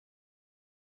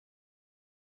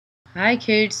Hi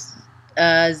kids,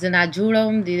 zina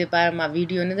judam dide par ma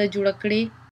video ne da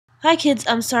judakdi. Hi kids,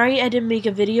 I'm sorry I didn't make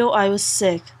a video, I was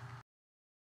sick.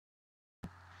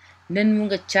 Nen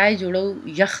munga chai judo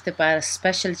yacht par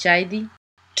special chai di.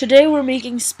 Today we're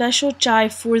making special chai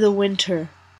for the winter.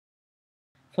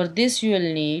 For this you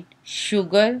will need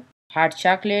sugar, hot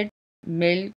chocolate,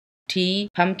 milk, tea,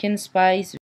 pumpkin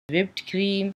spice, whipped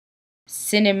cream,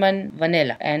 cinnamon,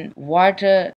 vanilla, and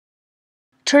water.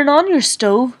 Turn on your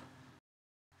stove.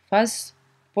 First,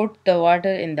 put the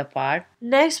water in the pot.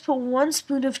 Next, put 1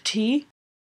 spoon of tea.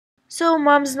 So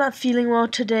mom's not feeling well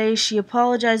today, she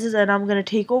apologizes and I'm gonna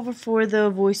take over for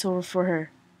the voiceover for her.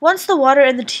 Once the water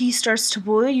and the tea starts to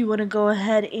boil, you want to go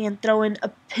ahead and throw in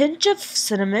a pinch of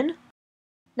cinnamon.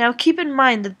 Now keep in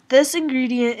mind that this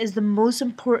ingredient is the most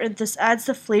important. This adds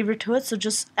the flavor to it, so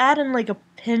just add in like a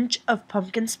pinch of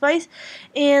pumpkin spice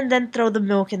and then throw the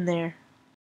milk in there.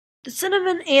 The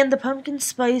cinnamon and the pumpkin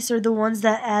spice are the ones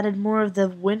that added more of the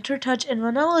winter touch, and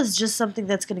vanilla is just something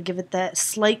that's going to give it that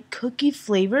slight cookie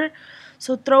flavor.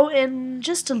 So throw in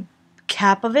just a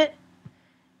cap of it.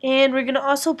 And we're going to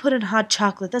also put in hot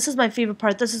chocolate. This is my favorite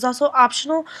part. This is also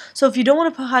optional, so if you don't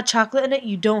want to put hot chocolate in it,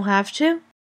 you don't have to.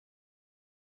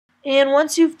 And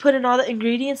once you've put in all the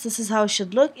ingredients, this is how it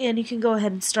should look, and you can go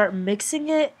ahead and start mixing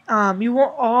it. You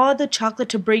want all the chocolate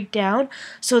to break down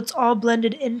so it's all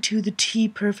blended into the tea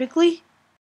perfectly.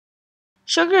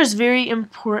 Sugar is very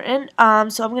important,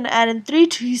 so I'm going to add in 3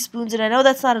 teaspoons, and I know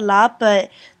that's not a lot, but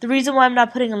the reason why I'm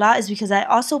not putting a lot is because I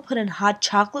also put in hot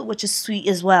chocolate, which is sweet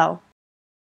as well.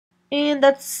 And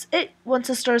that's it.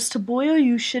 Once it starts to boil,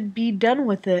 you should be done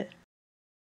with it.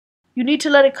 You need to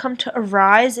let it come to a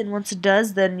rise, and once it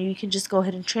does, then you can just go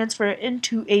ahead and transfer it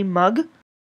into a mug.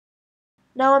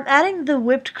 Now I'm adding the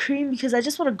whipped cream because I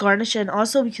just want to garnish it, and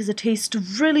also because it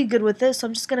tastes really good with it, so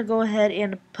I'm just going to go ahead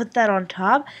and put that on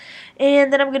top.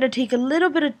 And then I'm going to take a little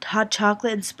bit of hot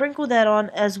chocolate and sprinkle that on,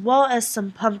 as well as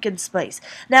some pumpkin spice.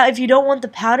 Now if you don't want the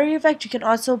powdery effect, you can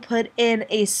also put in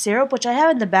a syrup, which I have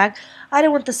in the back. I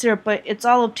don't want the syrup, but it's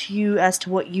all up to you as to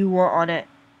what you want on it.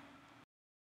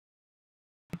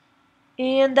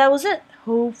 And that was it.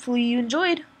 Hopefully you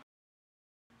enjoyed.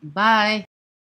 Bye.